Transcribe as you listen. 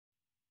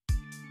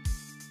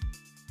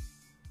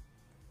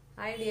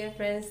Hi dear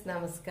friends,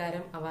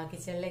 നമസ്കാരം. അവ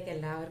കിച്ചണിലേക്ക്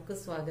എല്ലാവർക്കും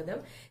സ്വാഗതം.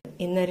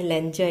 ഇന്നൊരു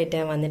ലഞ്ച്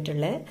ആയിട്ടാണ്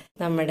വന്നിട്ടുള്ളത്.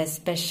 നമ്മുടെ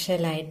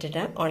സ്പെഷ്യൽ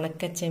ആയിട്ടുള്ള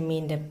ഉണക്ക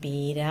ചെമ്മീൻ്റെ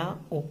പീര,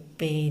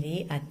 ഉപ്പേരി,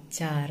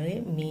 അച്ചാറ്,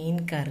 മീൻ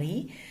കറി,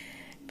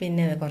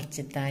 പിന്നെ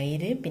കുറച്ച്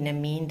തൈര്, പിന്നെ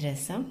മീൻ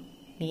രസം,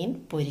 മീൻ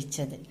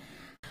പൊരിച്ചത്.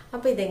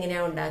 അപ്പോൾ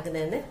ഇതെങ്ങനെയാണ്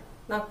ഉണ്ടാക്കുന്നതെന്ന്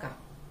നോക്കാം.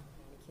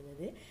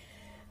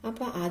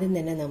 അപ്പോൾ ആദ്യം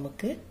തന്നെ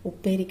നമുക്ക്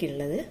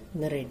ഉപ്പേരിക്കുള്ളത്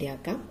ഒന്ന്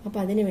റെഡിയാക്കാം. അപ്പോൾ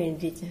അതിന്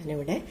വേണ്ടി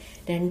ഞാനിവിടെ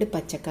 2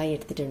 പച്ചക്കായ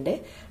എടുത്തിട്ടുണ്ട്.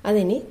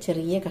 അതിനി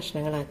ചെറിയ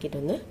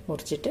കഷ്ണങ്ങളാക്കിയിട്ടൊന്ന്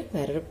മുറിച്ചിട്ട്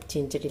വേറൊരു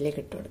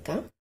ചീഞ്ചട്ടിയിലേക്ക് ഇട്ട് കൊടുക്കാം.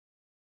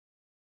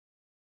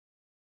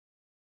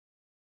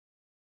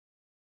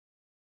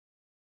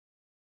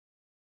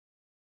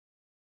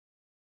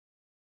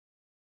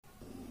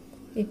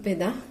 ഇപ്പം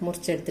ഇതാ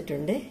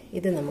മുറിച്ചെടുത്തിട്ടുണ്ട്.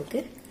 ഇത്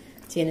നമുക്ക്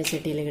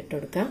ചീനച്ചട്ടിയിലേക്ക് ഇട്ട്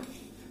കൊടുക്കാം.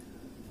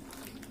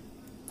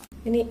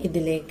 ഇനി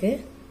ഇതിലേക്ക്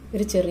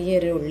ഒരു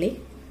ചെറിയൊരു ഉള്ളി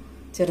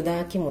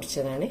ചെറുതാക്കി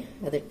മുറിച്ചതാണ്,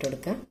 അതിട്ട്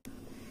കൊടുക്കാം.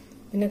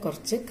 പിന്നെ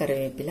കുറച്ച്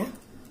കറിവേപ്പില,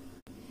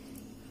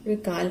 ഒരു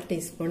 1/4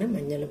 ടീസ്പൂണ്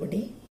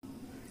മഞ്ഞൾപ്പൊടി,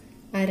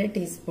 1/2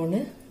 ടീസ്പൂണ്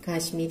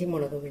കാശ്മീരി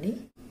മുളക് പൊടി,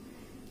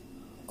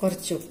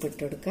 കുറച്ച്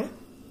ഉപ്പിട്ട് കൊടുക്കാം.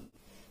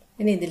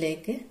 ഇനി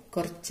ഇതിലേക്ക്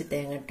കുറച്ച്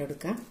തേങ്ങ ഇട്ട്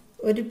കൊടുക്കാം,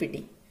 ഒരു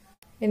പിടി.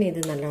 ഇനി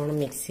ഇത്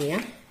നല്ലോണം മിക്സ്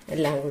ചെയ്യാം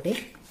എല്ലാം കൂടി.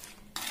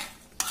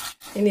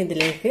 ഇനി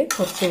ഇതിലേക്ക്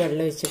കുറച്ച്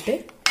വെള്ളം ഒഴിച്ചിട്ട്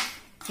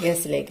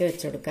ഗ്യാസിലേക്ക്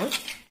വെച്ച് കൊടുക്കാം.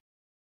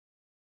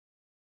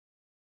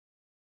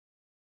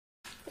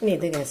 ഇനി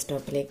ഇത് ഗ്യാസ്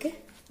സ്റ്റോപ്പിലേക്ക്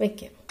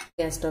വയ്ക്കാം.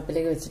 ഗ്യാസ്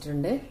സ്റ്റോപ്പിലേക്ക്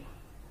വെച്ചിട്ടുണ്ട്.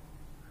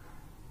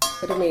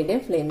 ഒരു മീഡിയം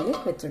ഫ്ലെയിമിൽ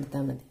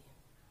വെച്ചെടുത്താൽ മതി.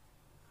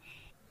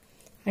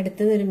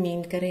 അടുത്തത് ഒരു മീൻ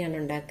കറിയാണ്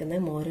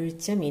ഉണ്ടാക്കുന്നത്,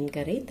 മോരൊഴിച്ച മീൻ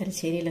കറി.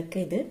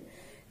 തലശ്ശേരിയിലൊക്കെ ഇത്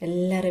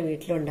എല്ലാവരുടെ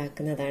വീട്ടിലും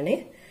ഉണ്ടാക്കുന്നതാണ്.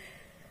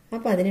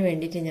 അപ്പോൾ അതിന്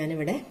വേണ്ടിയിട്ട്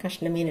ഞാനിവിടെ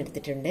കഷ്ണമീൻ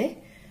എടുത്തിട്ടുണ്ട്.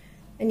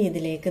 ഇനി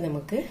ഇതിലേക്ക്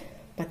നമുക്ക്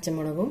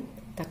പച്ചമുളകും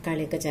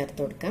തക്കാളിയൊക്കെ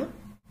ചേർത്ത് കൊടുക്കാം.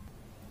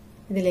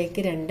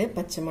 ഇതിലേക്ക് 2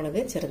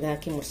 പച്ചമുളക്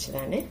ചെറുതാക്കി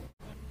മുറിച്ചതാണ്,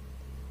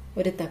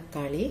 ഒരു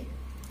തക്കാളി,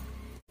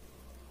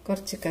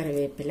 കുറച്ച്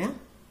കറിവേപ്പില.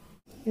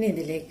 ഇനി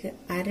ഇതിലേക്ക്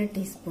 1/2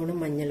 ടീസ്പൂണ്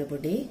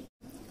മഞ്ഞൾപ്പൊടി,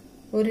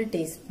 1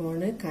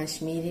 ടീസ്പൂണ്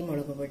കാശ്മീരി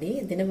മുളക് പൊടി.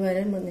 ഇതിന്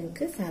പകരം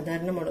നിങ്ങൾക്ക്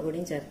സാധാരണ മുളക്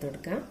പൊടിയും ചേർത്ത്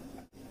കൊടുക്കാം,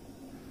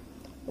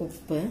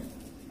 ഉപ്പ്.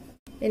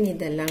 ഇനി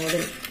ഇതെല്ലാം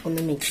കൂടി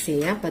ഒന്ന് മിക്സ്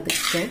ചെയ്യാം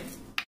പതുക്കെ.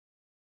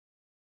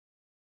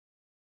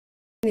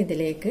 ഇനി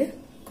ഇതിലേക്ക്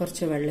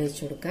കുറച്ച് വെള്ളം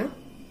ഒഴിച്ചു കൊടുക്കാം.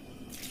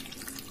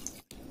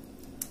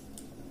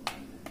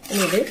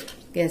 ഇനി ഇത്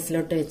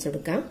ഗ്യാസിലോട്ട്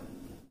വെച്ചെടുക്കാം.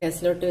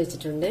 ഗ്യാസിലോട്ട്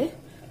വെച്ചിട്ടുണ്ട്.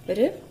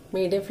 ഒരു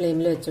മീഡിയം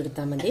ഫ്ലെയിമിൽ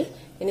വെച്ചെടുത്താൽ മതി.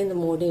 ഇനി ഇത്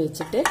മൂടി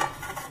വെച്ചിട്ട്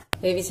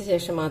വേവിച്ച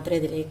ശേഷം മാത്രമേ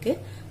ഇതിലേക്ക്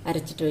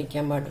അരച്ചിട്ട്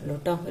ഒഴിക്കാൻ പാടുള്ളൂ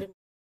കേട്ടോ.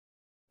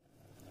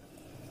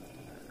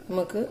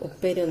 നമുക്ക്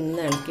ഉപ്പേരി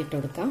ഒന്ന് ഇളക്കിയിട്ട്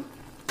കൊടുക്കാം.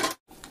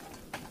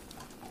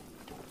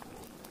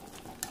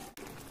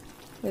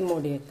 ഇത്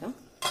മൂടി വെക്കാം.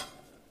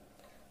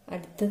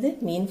 അടുത്തത്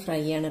മീൻ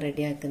ഫ്രൈ ആണ്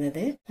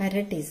റെഡിയാക്കുന്നത്.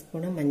 1/2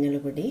 ടീസ്പൂണ്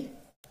മഞ്ഞൾപ്പൊടി,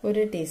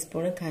 1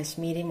 ടീസ്പൂണ്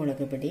കാശ്മീരി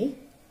മുളക് പൊടി,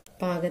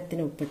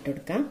 പാകത്തിന് ഉപ്പിട്ട്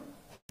കൊടുക്കാം,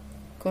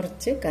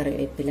 കുറച്ച്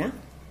കറിവേപ്പില,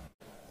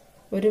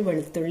 ഒരു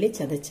വെളുത്തുള്ളി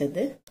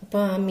ചതച്ചത്.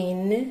 അപ്പോൾ ആ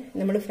മീനിന്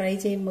നമ്മൾ ഫ്രൈ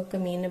ചെയ്യുമ്പോൾ ഒക്കെ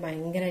മീനിന്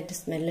ഭയങ്കരമായിട്ട്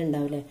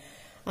സ്മെല്ലുണ്ടാവില്ലേ,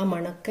 ആ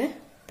മണമൊക്കെ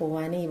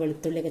പോവാൻ ഈ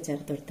വെളുത്തുള്ളിയൊക്കെ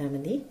ചേർത്ത് കൊടുത്താൽ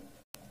മതി.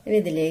 ഇനി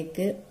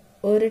ഇതിലേക്ക്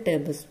 1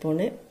 ടേബിൾ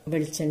സ്പൂണ്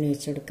വെളിച്ചെണ്ണ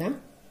ഒഴിച്ചു കൊടുക്കാം.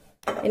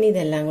 ഇനി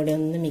ഇതെല്ലാം കൂടി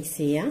ഒന്ന് മിക്സ്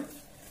ചെയ്യാം.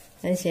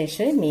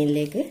 അതിനുശേഷം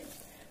മീനിലേക്ക്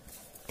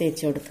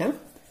തേച്ച് കൊടുക്കാം.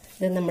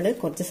 ഇത് നമ്മൾ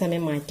കുറച്ച്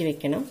സമയം മാറ്റി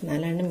വെക്കണം,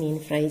 എന്നാലാണ് മീൻ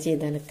ഫ്രൈ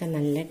ചെയ്താലൊക്കെ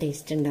നല്ല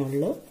ടേസ്റ്റ്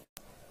ഉണ്ടാവുള്ളൂ.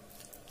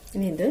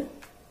 ഇനി ഇത്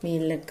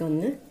മീനിലൊക്കെ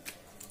ഒന്ന്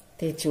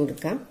തേച്ച്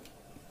കൊടുക്കാം.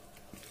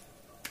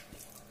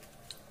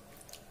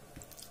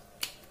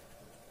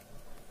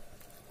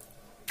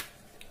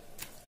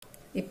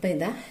 ഇപ്പം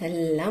ഇതാ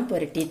എല്ലാം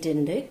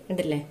പുരട്ടിയിട്ടുണ്ട്,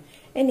 ഉണ്ടല്ലേ.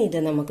 ഇനി ഇത്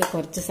നമുക്ക്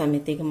കുറച്ച്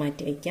സമയത്തേക്ക്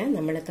മാറ്റി വയ്ക്കാം.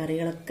 നമ്മുടെ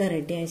കറികളൊക്കെ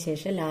റെഡിയായ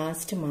ശേഷം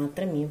ലാസ്റ്റ്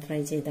മാത്രം മീൻ ഫ്രൈ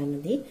ചെയ്താൽ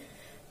മതി.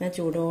 എന്നാൽ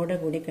ചൂടോടെ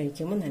കൂടി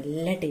കഴിക്കുമ്പോൾ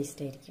നല്ല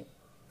ടേസ്റ്റ് ആയിരിക്കും.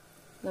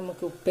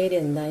 നമുക്ക് ഉപ്പേരി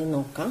എന്തായി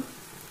നോക്കാം.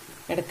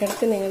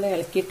 ഇടയ്ക്കിടയ്ക്ക് നിങ്ങൾ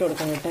ഇളക്കിയിട്ട്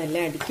കൊടുക്കണം കേട്ടോ,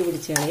 എല്ലാം അടുക്കി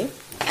പിടിച്ച് കളയും.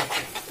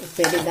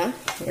 ഉപ്പേരി ഇതാ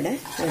ഇവിടെ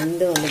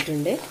വെന്ത്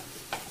വന്നിട്ടുണ്ട്,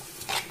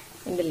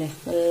 ഉണ്ടല്ലേ,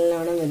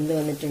 നല്ലോണം വെന്ത്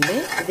വന്നിട്ടുണ്ട്.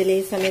 ഇതിൽ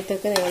ഈ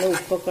സമയത്തൊക്കെ നിങ്ങൾ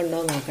ഉപ്പൊക്കെ ഉണ്ടോ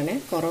നോക്കണേ.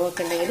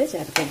 കുറവൊക്കെ ഉണ്ടെങ്കിൽ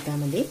ചേർത്തെടുത്താൽ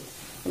മതി.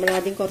 നമ്മൾ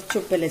ആദ്യം കുറച്ച്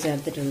ഉപ്പല്ലേ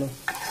ചേർത്തിട്ടുള്ളൂ.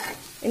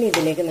 ഇനി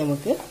ഇതിലേക്ക്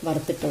നമുക്ക്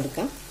വറുത്തിട്ട്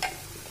കൊടുക്കാം.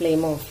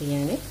 ഫ്ലെയിം ഓഫ്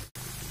ചെയ്യാൻ.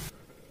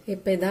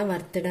 ഇപ്പം ഇതാ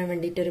വറുത്തിടാൻ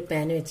വേണ്ടിയിട്ട് ഒരു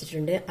പാൻ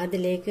വെച്ചിട്ടുണ്ട്.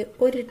 അതിലേക്ക്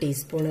 1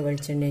 ടീസ്പൂണ്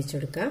വെളിച്ചെണ്ണ ഒഴിച്ചു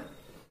കൊടുക്കാം.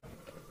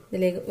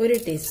 ഇതിലേക്ക് 1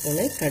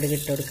 ടീസ്പൂണ് കടുക്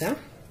ഇട്ട് കൊടുക്കാം.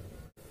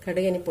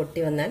 കടുക് ഇനി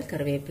പൊട്ടി വന്നാൽ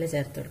കറിവേപ്പില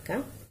ചേർത്ത്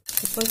കൊടുക്കാം.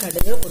 ഇപ്പം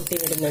കടുക് പൊട്ടി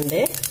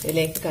വിടുന്നുണ്ട്.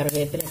 ഇതിലേക്ക്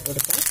കറിവേപ്പില ഇട്ട്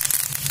കൊടുക്കാം.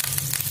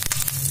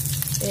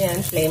 ഞാൻ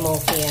ഫ്ലെയിം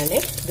ഓഫ് ചെയ്യാൻ.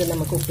 ഇത്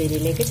നമുക്ക്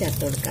ഉപ്പേരിയിലേക്ക്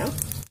ചേർത്ത് കൊടുക്കാം.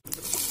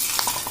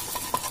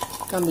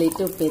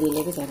 കംപ്ലീറ്റ്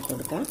ഉപ്പേരിയിലേക്ക് ചേർത്ത്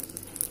കൊടുക്കാം.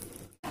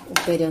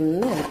 ഉപ്പേരി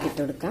ഒന്ന് ഇളക്കിയിട്ട്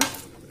കൊടുക്കാം.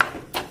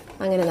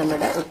 അങ്ങനെ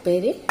നമ്മുടെ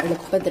ഉപ്പേരി,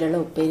 എളുപ്പത്തിലുള്ള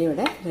ഉപ്പേരി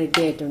ഇവിടെ റെഡി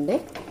ആയിട്ടുണ്ട്.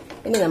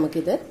 ഇനി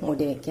നമുക്കിത്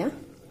മൂടി വയ്ക്കാം.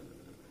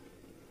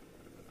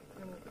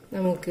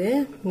 നമുക്ക്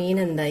മീൻ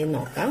എന്തായി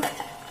നോക്കാം.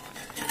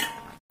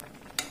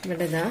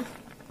 ഇവിടെ ഇതാ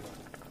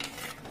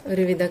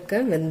ഒരുവിധമൊക്കെ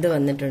വെന്ത്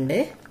വന്നിട്ടുണ്ട്.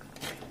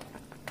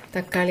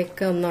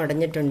 തക്കാളിയൊക്കെ ഒന്ന്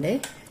ഉടഞ്ഞിട്ടുണ്ട്.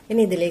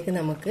 ഇനി ഇതിലേക്ക്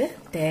നമുക്ക്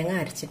തേങ്ങ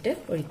അരച്ചിട്ട്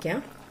ഒഴിക്കാം.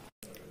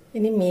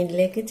 ഇനി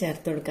മീനിലേക്ക്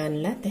ചേർത്ത്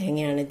കൊടുക്കാനുള്ള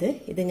തേങ്ങയാണിത്.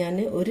 ഇത് ഞാൻ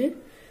ഒരു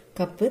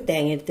കപ്പ്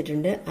തേങ്ങ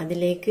എടുത്തിട്ടുണ്ട്.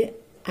 അതിലേക്ക്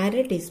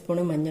 1/2 ടീസ്പൂൺ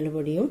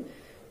മഞ്ഞൾപ്പൊടിയും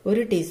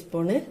 1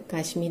 ടീസ്പൂൺ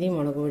കാശ്മീരി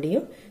മുളക്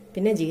പൊടിയും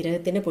പിന്നെ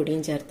ജീരകത്തിന്റെ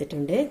പൊടിയും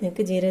ചേർത്തിട്ടുണ്ട്.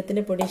 നിങ്ങൾക്ക്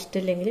ജീരകത്തിന്റെ പൊടി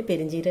ഇഷ്ടമില്ലെങ്കിൽ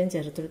പെരുംജീരകം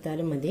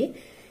ചേർത്തെടുത്താലും മതി.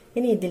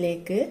 ഇനി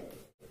ഇതിലേക്ക്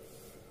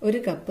 1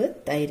 കപ്പ്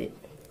തൈര്,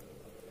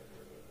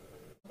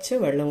 കുറച്ച്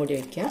വെള്ളം കൂടി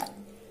ഒഴിക്കാം.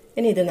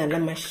 ഇനി ഇത് നല്ല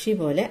മഷി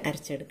പോലെ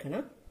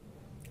അരച്ചെടുക്കണം.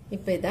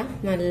 ഇപ്പം ഇതാ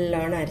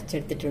നല്ലോണം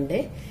അരച്ചെടുത്തിട്ടുണ്ട്.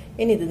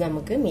 ഇനി ഇത്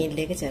നമുക്ക്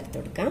മീനിലേക്ക് ചേർത്ത്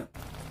കൊടുക്കാം.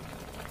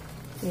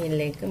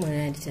 മീനിലേക്ക്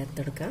മുഴുവൻ ചേർത്ത്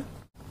കൊടുക്കാം.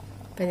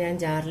 അപ്പം ഞാൻ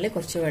ജാറിൽ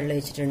കുറച്ച് വെള്ളം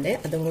ഒഴിച്ചിട്ടുണ്ട്.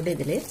 അതും കൂടി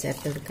ഇതിൽ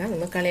ചേർത്ത് കൊടുക്കാം.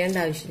 നമ്മൾ കളയേണ്ട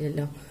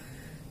ആവശ്യമില്ലല്ലോ.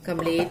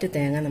 കംപ്ലീറ്റ്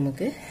തേങ്ങ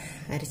നമുക്ക്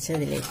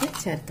അരച്ചതിലേക്ക്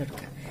ചേർത്ത്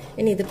കൊടുക്കാം.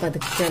 ഇനി ഇത്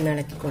പതുക്കെ ഒന്ന്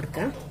ഇളക്കി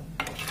കൊടുക്കാം,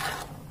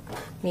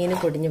 മീൻ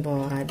പൊടിഞ്ഞു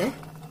പോവാതെ.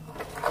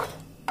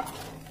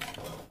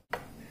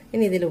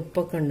 ഇനി ഇതിൽ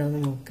ഉപ്പൊക്കെ ഉണ്ടോ എന്ന്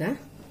നോക്കുക.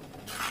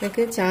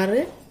 നിങ്ങൾക്ക് ചാറ്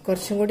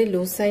കുറച്ചും കൂടി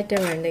ലൂസായിട്ട്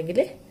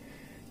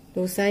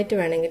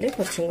വേണമെങ്കിൽ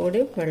കുറച്ചും കൂടി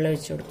വെള്ളം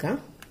ഒഴിച്ചു കൊടുക്കാം.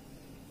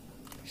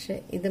 പക്ഷെ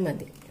ഇത്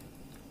മതി.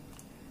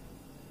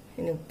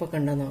 ഇനി ഉപ്പൊക്കെ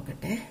ഉണ്ടോ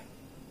നോക്കട്ടെ.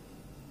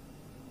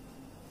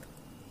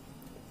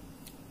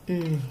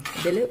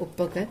 ഇതിൽ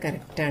ഉപ്പൊക്കെ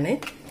കറക്റ്റാണ്.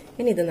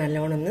 ഇനി ഇത്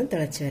നല്ലോണം ഒന്ന്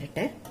തിളച്ച്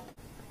വരട്ടെ.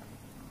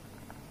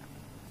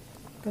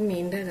 അപ്പം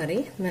മീനിൻ്റെ കറി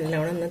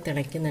നല്ലോണം ഒന്ന്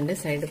തിളയ്ക്കുന്നുണ്ട്.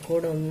 സൈഡിൽ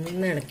കൂടെ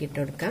ഒന്ന് ഇളക്കിയിട്ട്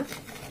കൊടുക്കാം.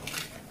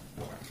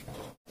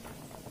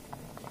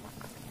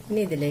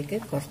 ഇനി ഇതിലേക്ക്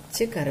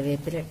കുറച്ച്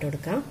കറിവേപ്പില ഇട്ട്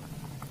കൊടുക്കാം.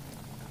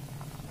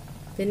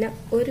 പിന്നെ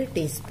 1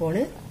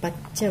 ടീസ്പൂണ്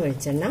പച്ച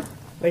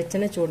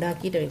വെളിച്ചെണ്ണ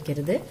ചൂടാക്കിയിട്ട്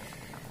ഒഴിക്കരുത്.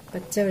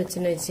 പച്ച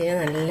വെളിച്ചെണ്ണ ഒഴിച്ച്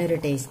കഴിഞ്ഞാൽ നല്ലൊരു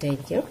ടേസ്റ്റ്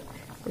ആയിരിക്കും.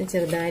 ഇനി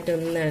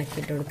ചെറുതായിട്ടൊന്ന്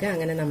ഇളക്കിയിട്ട് കൊടുക്കുക.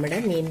 അങ്ങനെ നമ്മുടെ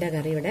മീനിൻ്റെ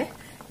കറി ഇവിടെ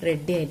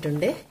റെഡി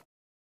ആയിട്ടുണ്ട്.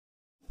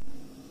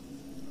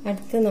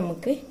 അടുത്ത്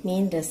നമുക്ക്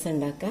മീൻ രസം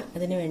ഉണ്ടാക്കാം.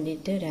 അതിന്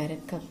വേണ്ടിയിട്ട് 1/2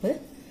 കപ്പ്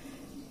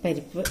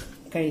പരിപ്പ്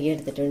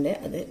കഴുകിയെടുത്തിട്ടുണ്ട്.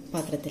 അത്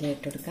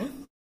പാത്രത്തിലിട്ട് കൊടുക്കാം.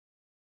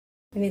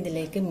 ഇനി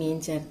ഇതിലേക്ക് മീൻ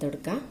ചേർത്ത്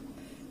കൊടുക്കാം.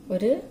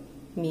 ഒരു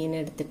മീൻ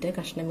എടുത്തിട്ട്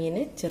കഷ്ണമീൻ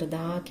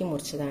ചെറുതാക്കി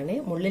മുറിച്ചതാണ്.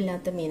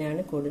 മുള്ളില്ലാത്ത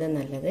മീനാണ് കൂടുതൽ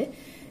നല്ലത്.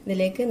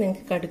 ഇതിലേക്ക്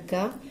നിങ്ങൾക്ക് കടുക്ക,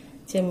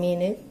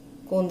 ചെമ്മീൻ,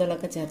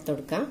 കൂന്തളൊക്കെ ചേർത്ത്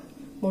കൊടുക്കാം.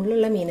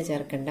 മുള്ളുള്ള മീൻ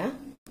ചേർക്കണ്ട.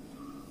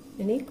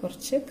 ഇനി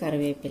കുറച്ച്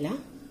കറിവേപ്പില,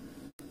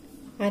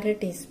 1/2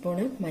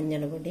 ടീസ്പൂണ്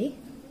മഞ്ഞൾപ്പൊടി,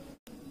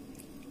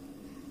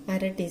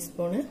 1/2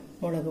 ടീസ്പൂണ്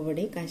മുളക്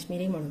പൊടി,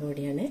 കാശ്മീരി മുളക്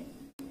പൊടിയാണ്,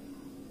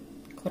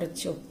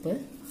 കുറച്ച് ഉപ്പ്,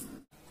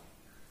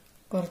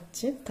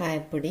 കുറച്ച്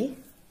കായപ്പൊടി,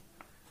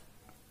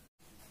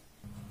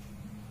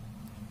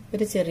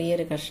 ഒരു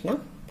ചെറിയൊരു കഷ്ണം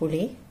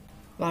പുളി,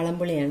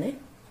 വാളംപുളിയാണ്,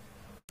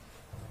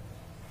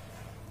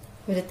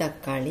 ഒരു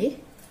തക്കാളി.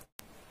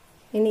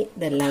 ഇനി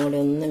ഇതെല്ലാം കൂടി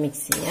ഒന്ന്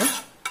മിക്സ് ചെയ്യാം.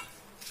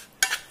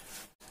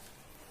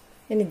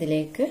 ഇനി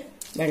ഇതിലേക്ക്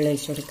വെള്ളം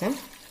ഒഴിച്ചു കൊടുക്കാം.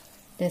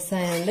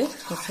 രസമായതുകൊണ്ട്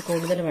കുറച്ച്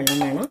കൂടുതൽ വെള്ളം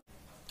വേണം.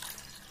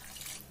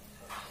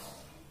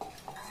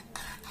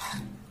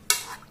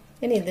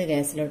 ഇനി ഇത്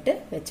ഗ്യാസിലോട്ട്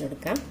വെച്ച്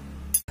കൊടുക്കാം.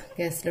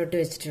 ഗ്യാസിലോട്ട്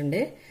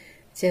വെച്ചിട്ടുണ്ട്.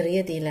 ചെറിയ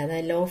തീയിൽ,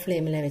 അതായത് ലോ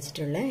ഫ്ലെയിമിലാണ്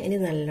വെച്ചിട്ടുള്ളത്. ഇനി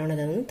നല്ലോണം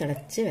ഇതൊന്ന്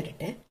തിളച്ച്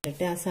വരട്ടെ.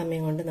 ആ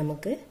സമയം കൊണ്ട്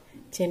നമുക്ക്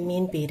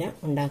ചെമ്മീൻ പീര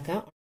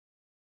ഉണ്ടാക്കാം.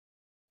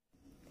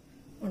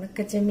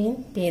 ഉണക്കച്ചെമ്മീൻ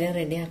പീര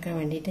റെഡിയാക്കാൻ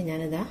വേണ്ടിയിട്ട്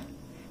ഞാനിതാ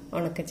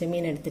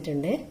ഉണക്കച്ചെമ്മീൻ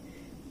എടുത്തിട്ടുണ്ട്.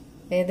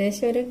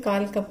 ഏകദേശം ഒരു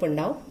 1/4 കപ്പ്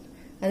ഉണ്ടാവും.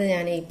 അത്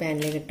ഞാൻ ഈ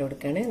പാനിലേക്ക് ഇട്ട്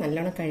കൊടുക്കുകയാണ്.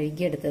 നല്ലോണം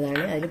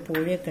കഴുകിയെടുത്തതാണ്. അതിൽ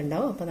പുഴിയൊക്കെ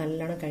ഉണ്ടാവും. അപ്പോൾ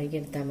നല്ലോണം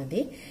കഴുകിയെടുത്താൽ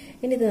മതി.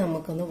 ഇനി ഇത്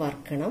നമുക്കൊന്ന്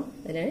വറുക്കണം.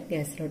 അതിന്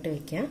ഗ്യാസിലോട്ട്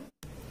വെക്കാം.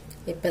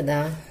 ഇപ്പം ഇതാ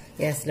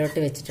ഗ്യാസിലോട്ട്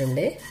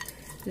വെച്ചിട്ടുണ്ട്.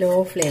 ലോ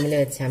ഫ്ലെയിമിൽ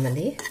വെച്ചാൽ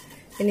മതി.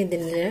 ഇനി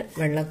ഇതിൻ്റെ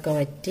വെള്ളമൊക്കെ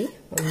വറ്റി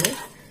ഒന്ന്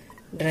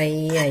ഡ്രൈ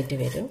ആയിട്ട്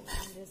വരും.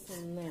 ജസ്റ്റ്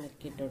ഒന്ന്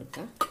ഇളക്കിയിട്ട്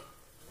കൊടുക്കാം.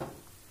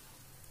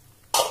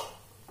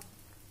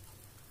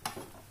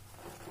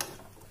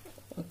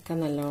 ഒക്കെ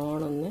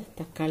നല്ലോണം ഒന്ന്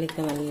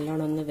തക്കാളിയൊക്കെ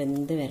നല്ലോണം ഒന്ന്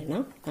വെന്ത്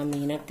വരണം. ആ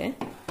മീനൊക്കെ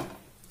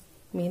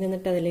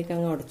എന്നിട്ട് അതിലേക്ക്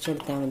അങ്ങ് ഉടച്ചു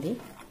കൊടുത്താൽ മതി.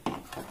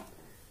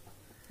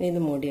 ഇത്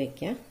മൂടി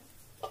വയ്ക്കാം.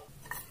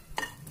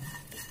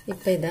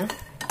 ഇപ്പം ഇതാ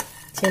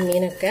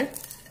ചെമ്മീനൊക്കെ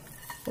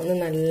ഒന്ന്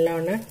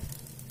നല്ലോണം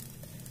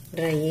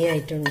ഡ്രൈ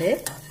ആയിട്ടുണ്ട്.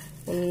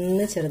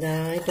 ഒന്ന്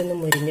ചെറുതായിട്ടൊന്ന്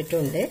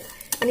മുരിഞ്ഞിട്ടുണ്ട്.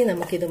 ഇനി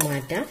നമുക്കിത്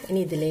മാറ്റാം. ഇനി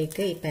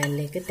ഇതിലേക്ക് ഈ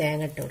പാനിലേക്ക്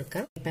തേങ്ങ ഇട്ട്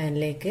കൊടുക്കാം.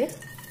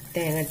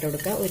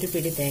 ഒരു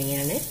പിടി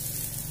തേങ്ങയാണ്,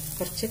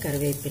 കുറച്ച്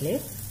കറിവേപ്പില.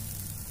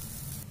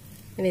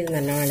 ഇനി ഇത്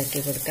നല്ലോണം ഇളക്കി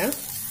കൊടുക്കാം.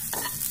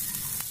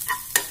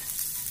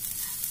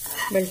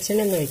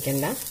 വെളിച്ചെണ്ണ ഒന്നും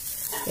ഒഴിക്കണ്ട.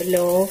 ഒരു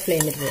ലോ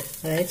ഫ്ലെയിമിൽ,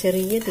 അതായത്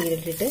ചെറിയ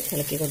തീയിലിട്ടിട്ട്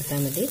ഇളക്കി കൊടുത്താൽ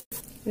മതി.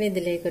 ഇനി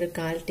ഇതിലേക്ക് ഒരു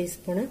 1/4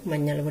 ടീസ്പൂണ്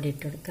മഞ്ഞൾപ്പൊടി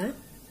ഇട്ട് കൊടുക്കാം.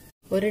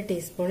 1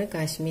 ടീസ്പൂണ്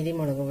കാശ്മീരി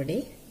മുളക് പൊടി.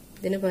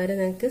 ഇതിന് പകരം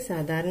നിങ്ങൾക്ക്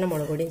സാധാരണ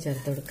മുളക് പൊടിയും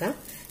ചേർത്ത് കൊടുക്കാം.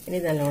 ഇനി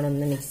നല്ലോണം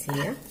ഒന്ന് മിക്സ്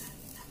ചെയ്യാം.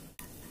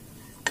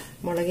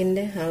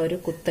 മുളകിൻ്റെ ആ ഒരു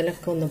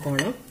കുത്തലൊക്കെ ഒന്ന്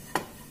പോണം.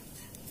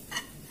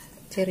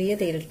 ചെറിയ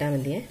തീയിലിട്ടാൽ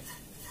മതിയേ.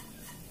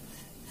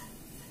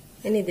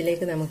 ഇനി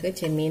ഇതിലേക്ക് നമുക്ക്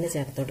ചെമ്മീൻ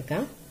ചേർത്ത്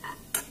കൊടുക്കാം.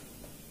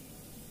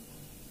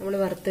 നമ്മൾ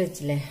വറുത്ത്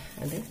വെച്ചില്ലേ,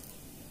 അത്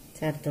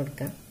ചേർത്ത്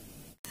കൊടുക്കാം.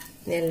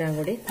 ഇനി എല്ലാം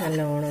കൂടി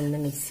നല്ലോണം ഒന്ന്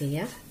മിക്സ്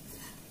ചെയ്യാം.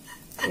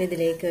 ഇനി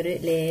ഇതിലേക്ക് ഒരു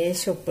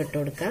ലേശം ഉപ്പിട്ട്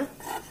കൊടുക്കാം.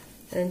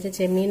 എന്നുവെച്ചാൽ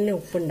ചെമ്മീനിന്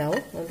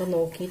ഉപ്പുണ്ടാവും. അപ്പോൾ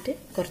നോക്കിയിട്ട്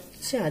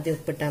കുറച്ച് ആദ്യം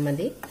ഉപ്പിട്ടാൽ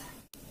മതി.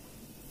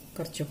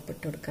 കുറച്ച്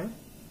ഉപ്പിട്ട് കൊടുക്കാം.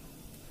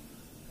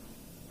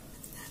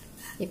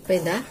 ഇപ്പം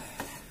ഇതാ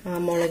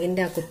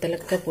മുളകിൻ്റെ ആ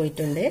കുത്തലൊക്കെ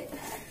പോയിട്ടുണ്ട്.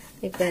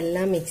 ഇപ്പം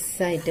എല്ലാം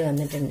മിക്സായിട്ട്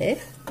വന്നിട്ടുണ്ട്.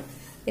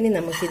 ഇനി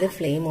നമുക്കിത്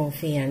ഫ്ലെയിം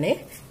ഓഫ് ചെയ്യാണ്.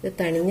 ഇത്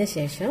തണിഞ്ഞ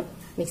ശേഷം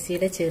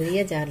മിക്സിയുടെ ചെറിയ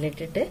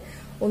ജാറിലിട്ടിട്ട്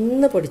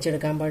ഒന്ന്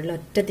പൊടിച്ചെടുക്കാൻ പാടില്ല,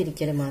 ഒറ്റ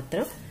തിരിക്കൽ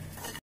മാത്രം.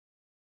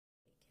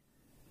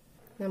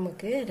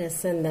 നമുക്ക്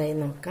രസം എന്തായി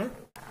നോക്കാം.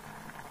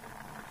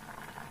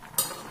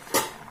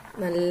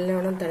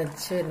 നല്ലോണം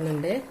തിളച്ച്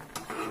വരുന്നുണ്ട്.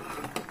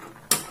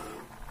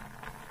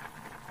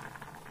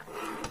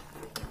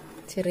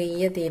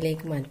 ചെറിയ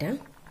തീയിലേക്ക് മാറ്റാം.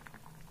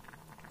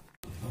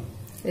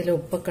 ഇതിൽ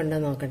ഉപ്പൊക്കെ ഉണ്ടോ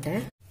നോക്കട്ടെ.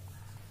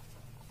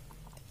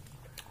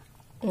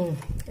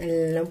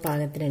 എല്ലാം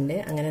പാകത്തിനുണ്ട്.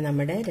 അങ്ങനെ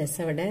നമ്മുടെ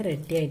രസം ഇവിടെ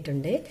റെഡി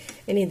ആയിട്ടുണ്ട്.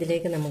 ഇനി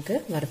ഇതിലേക്ക് നമുക്ക്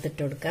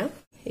വറുത്തിട്ട് കൊടുക്കാം.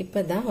 ഇപ്പം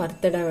ഇതാ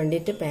വറുത്തിടാൻ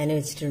വേണ്ടിയിട്ട് പാൻ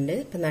വെച്ചിട്ടുണ്ട്.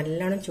 ഇപ്പം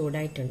നല്ലോണം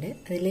ചൂടായിട്ടുണ്ട്.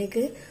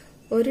 അതിലേക്ക്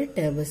 1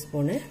 ടേബിൾ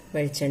സ്പൂണ്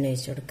വെളിച്ചെണ്ണ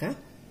ഒഴിച്ചു കൊടുക്കാം.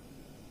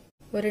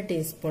 1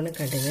 ടീസ്പൂണ്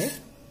കടുക്.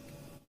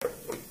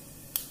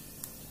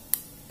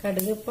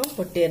 കടുക് ഇപ്പം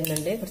പൊട്ടി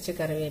വരുന്നുണ്ട്. കുറച്ച്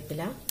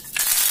കറിവേപ്പില,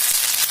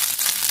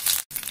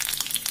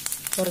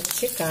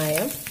 കുറച്ച്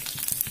കായം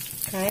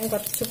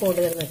കുറച്ച്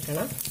കൂടുതൽ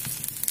വെക്കണം.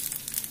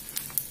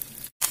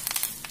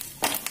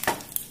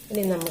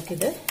 ഇനി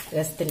നമുക്കിത്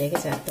രസത്തിലേക്ക്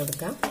ചേർത്ത്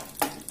കൊടുക്കാം.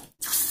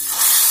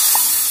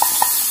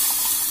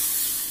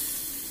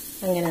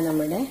 അങ്ങനെ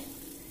നമ്മുടെ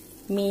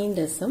മീൻ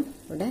രസം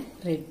ഇവിടെ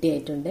റെഡി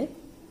ആയിട്ടുണ്ട്.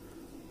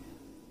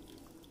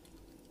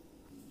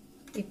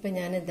 ഇപ്പം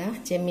ഞാനിതാ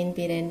ചെമ്മീൻ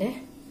പീരേൻ്റെ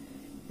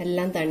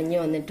എല്ലാം തണിഞ്ഞു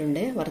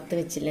വന്നിട്ടുണ്ട്. വറുത്ത്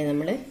വെച്ചില്ലേ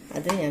നമ്മൾ,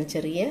 അത് ഞാൻ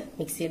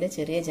മിക്സിയുടെ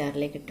ചെറിയ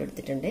ജാറിലേക്ക് ഇട്ട്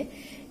കൊടുത്തിട്ടുണ്ട്.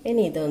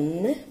 ഇനി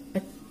ഇതൊന്ന്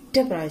ഒറ്റ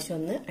പ്രാവശ്യം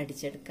ഒന്ന്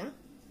അടിച്ചെടുക്കാം.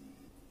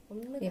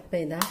 ഇപ്പം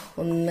ഇതാ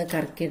ഒന്ന്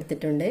കറക്കി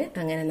എടുത്തിട്ടുണ്ട്.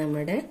 അങ്ങനെ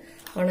നമ്മുടെ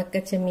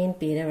ഉണക്കച്ചെമ്മീൻ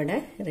പീര ഇവിടെ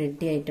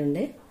റെഡി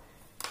ആയിട്ടുണ്ട്.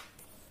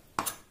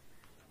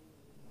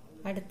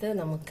 അടുത്ത്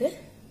നമുക്ക്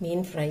മീൻ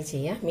ഫ്രൈ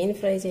ചെയ്യാം. മീൻ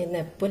ഫ്രൈ ചെയ്യുന്ന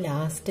എപ്പോൾ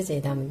ലാസ്റ്റ്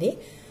ചെയ്താൽ മതി.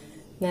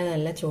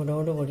 നല്ല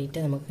ചൂടോട് കൂടിയിട്ട്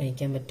നമുക്ക്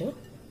കഴിക്കാൻ പറ്റും.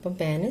 അപ്പം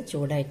പാന്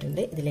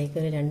ചൂടായിട്ടുണ്ട്. ഇതിലേക്ക്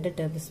ഒരു 2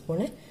 ടേബിൾ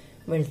സ്പൂണ്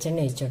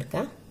വെളിച്ചെണ്ണ ഒഴിച്ചു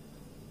കൊടുക്കാം.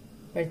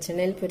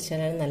 വെളിച്ചെണ്ണയിൽ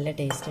പൊരിച്ചാലാണ് നല്ല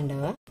ടേസ്റ്റ്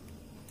ഉണ്ടാവുക.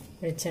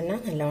 വെളിച്ചെണ്ണ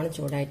നല്ലോണം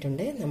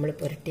ചൂടായിട്ടുണ്ട്. നമ്മൾ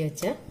പുരട്ടി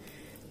വെച്ച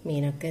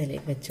മീനൊക്കെ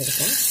ഇതിലേക്ക് വെച്ചു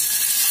കൊടുക്കാം.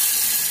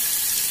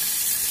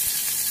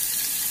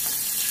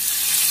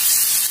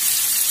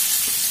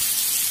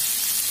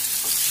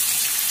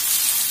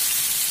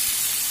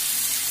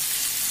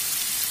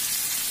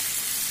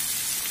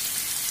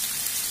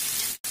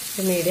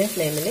 മീഡിയം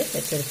ഫ്ലെയിമിൽ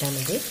വെച്ചെടുത്താൽ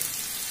മതി.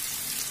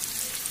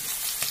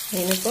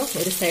 ഇതിനിപ്പോൾ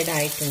ഒരു സൈഡ്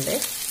ആയിട്ടുണ്ട്.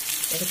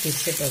 അത്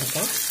തിരിച്ചിട്ട്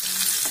കൊടുക്കാം.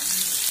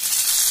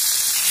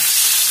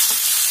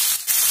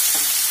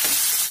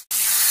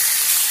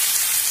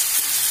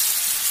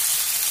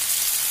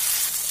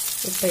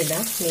 ഇപ്പോൾ ഇതാ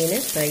മീൻ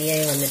ഫ്രൈ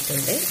ആയി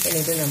വന്നിട്ടുണ്ട്. ഇനി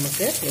ഇത്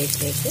നമുക്ക്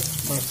പ്ലേറ്റിലേക്ക്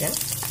മാറ്റാം.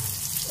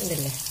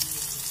 ഉണ്ടല്ലേ.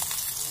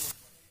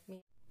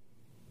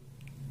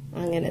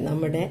 അങ്ങനെ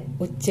നമ്മുടെ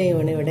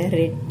ഉച്ചയൂണ് ഇവിടെ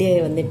റെഡിയായി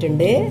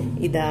വന്നിട്ടുണ്ട്.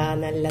 ഇതാ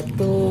നല്ല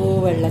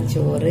തൂവെള്ള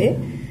ചോറ്,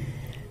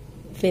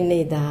 പിന്നെ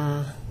ഇതാ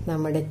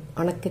നമ്മുടെ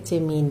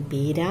ഉണക്കച്ചെമ്മീൻ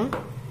പീര,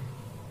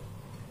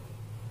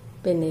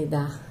 പിന്നെ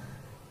ഇതാ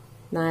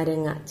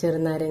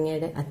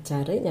ചെറുനാരങ്ങയുടെ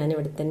അച്ചാറ്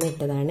ഞാനിവിടെ തന്നെ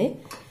ഇട്ടതാണ്,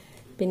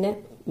 പിന്നെ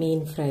മീൻ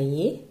ഫ്രൈ,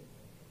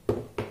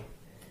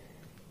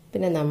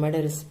 പിന്നെ നമ്മുടെ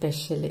ഒരു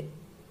സ്പെഷ്യൽ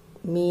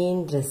മീൻ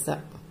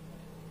രസം.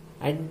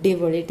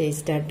 അടിപൊളി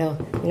ടേസ്റ്റ് ആട്ടോ.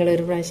 നിങ്ങൾ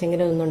ഒരു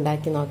പ്രാവശ്യമെങ്കിലും ഒന്ന്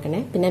ഉണ്ടാക്കി നോക്കണേ.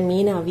 പിന്നെ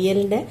മീൻ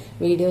അവിയലിൻ്റെ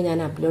വീഡിയോ ഞാൻ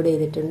അപ്ലോഡ്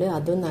ചെയ്തിട്ടുണ്ട്.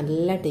 അതും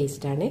നല്ല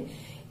ടേസ്റ്റാണ്.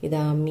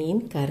 ഇതാ മീൻ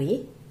കറി,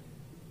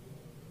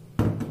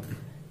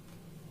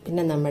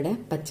 പിന്നെ നമ്മുടെ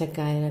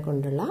പച്ചക്കായ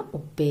കൊണ്ടുള്ള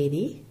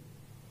ഉപ്പേരി,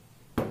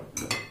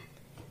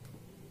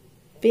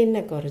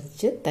 പിന്നെ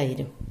കുറച്ച്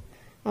തൈരും.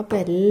 അപ്പോൾ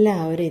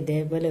എല്ലാവരും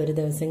ഇതേപോലെ ഒരു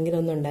ദിവസമെങ്കിലും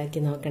ഒന്ന് ഉണ്ടാക്കി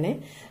നോക്കണേ.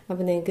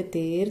 അപ്പോൾ നിങ്ങൾക്ക്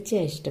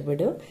തീർച്ചയായും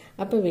ഇഷ്ടപ്പെടും.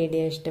 അപ്പോൾ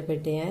വീഡിയോ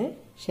ഇഷ്ടപ്പെട്ടാൽ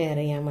ഷെയർ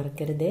ചെയ്യാൻ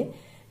മറക്കരുത്.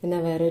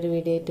 എന്നാൽ വേറൊരു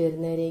വീഡിയോ ആയിട്ട്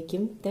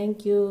വരുന്നവരേക്കും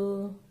താങ്ക് യു.